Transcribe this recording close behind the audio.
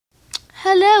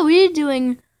Hello, we're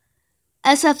doing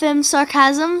SFM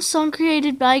Sarcasm, song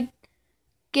created by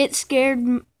Get Scared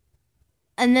and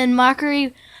then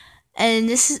Mockery, and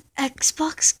this is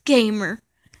Xbox Gamer.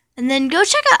 And then go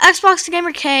check out Xbox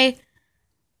Gamer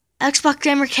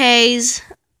K's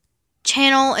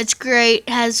channel. It's great. It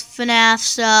has FNAF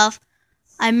stuff.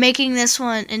 I'm making this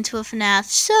one into a FNAF,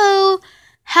 so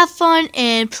have fun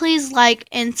and please like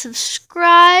and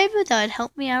subscribe. That would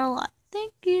help me out a lot.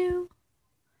 Thank you.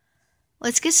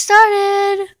 Let's get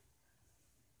started.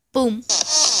 Boom. And it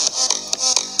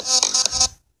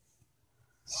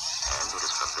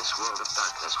is from this world of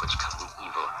darkness which come the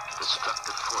evil,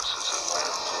 destructive forces of man.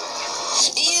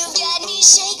 You got me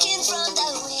shaking from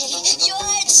the way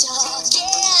you're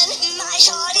talking. My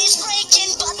heart is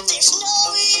breaking, but there's no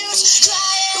use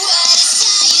trying. What a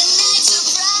cyanide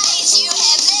surprise you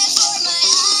have there for my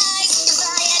eyes. If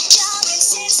I had common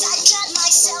sense, I'd cut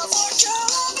myself or curl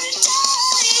up and die.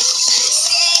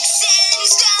 Sticks and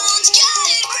stones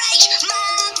could break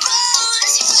my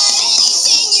bones, but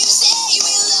anything you say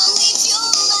will only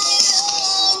fuel my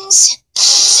lungs.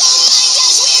 So mind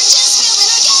us, we're just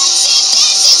spilling our guts. If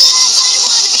this is love, I don't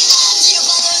wanna be loved. You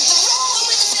followed the road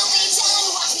with a filthy tongue.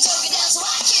 Watch me choke it down so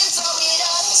I can throw it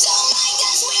up. So mind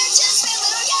us, we're just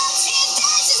spilling our guts. If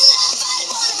this is love, I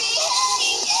don't wanna be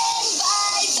hanging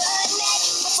by the neck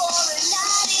before a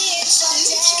night is so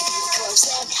dead. You could be the corpse,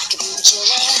 then I could be the killer.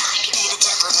 I could be the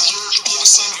devil, then you could be the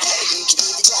sinner. You could be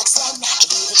the drugs, then I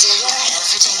could be the dealer.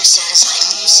 Everything you said is like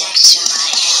music to my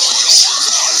ears.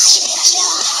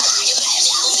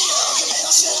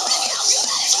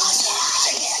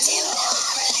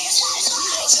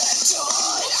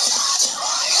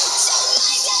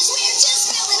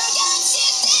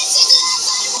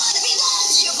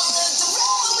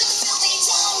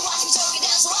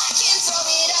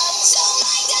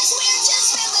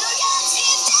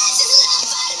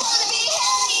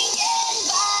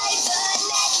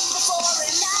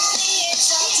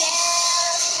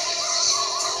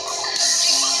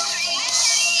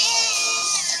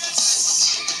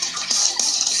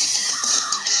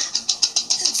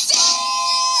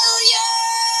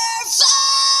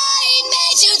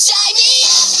 You tie me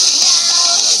up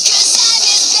now, 'cause I'm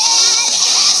as bad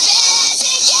as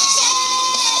it gets.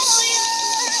 Failure,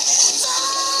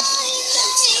 fine,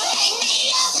 you hang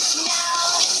me up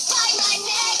now, by my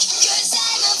neck, 'cause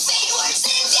I'm a fate worse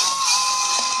than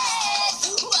death.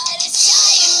 What a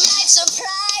cyanide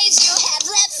surprise you have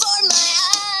left for my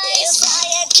eyes. If I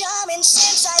had common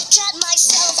sense, I'd cut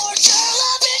myself or curl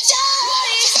up and die.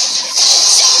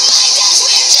 So mind us,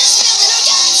 we're just spilling our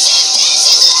guts. If this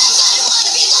is love, I don't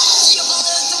wanna be loved. You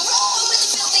followed the road with a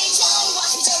filthy tongue.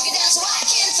 Watch me choke it down so I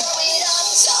can throw it up.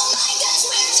 So mind us,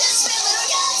 we're just spilling our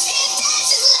guts. If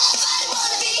this is love, I don't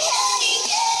wanna be hanging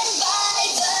by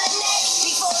the neck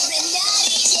before the night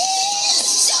is in.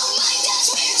 So mind us,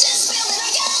 we're just spilling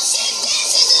our guts. If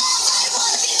this is love, I don't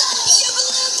wanna be loved. You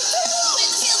pollute the room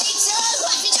with a filthy tongue.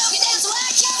 Watch me choke it down so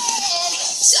I can.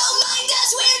 So mind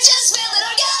us, we're just spilling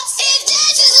our guts. If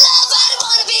this is love, I don't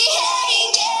wanna be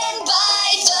hanging by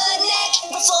the neck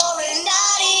before a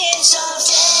night is of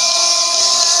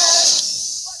death.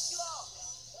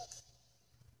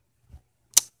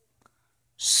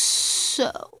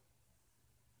 So,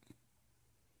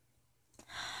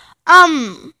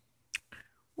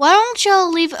 why don't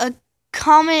y'all leave a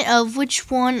comment of which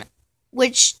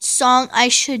song I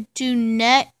should do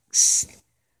next?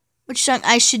 Which song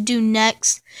I should do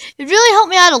next? It really helped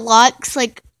me out a lot, 'cause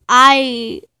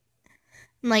I'm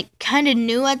kind of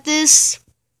new at this,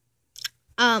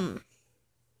 and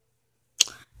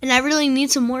I really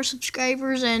need some more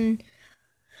subscribers, and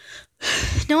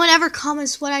no one ever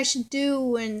comments what I should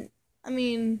do, and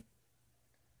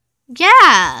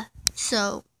yeah,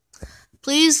 so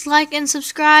please like and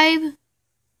subscribe.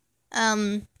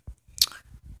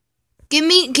 Give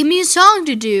me a song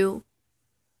to do.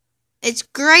 It's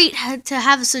great to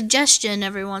have a suggestion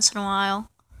every once in a while.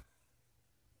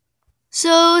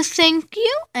 So thank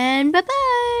you and bye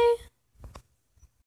bye.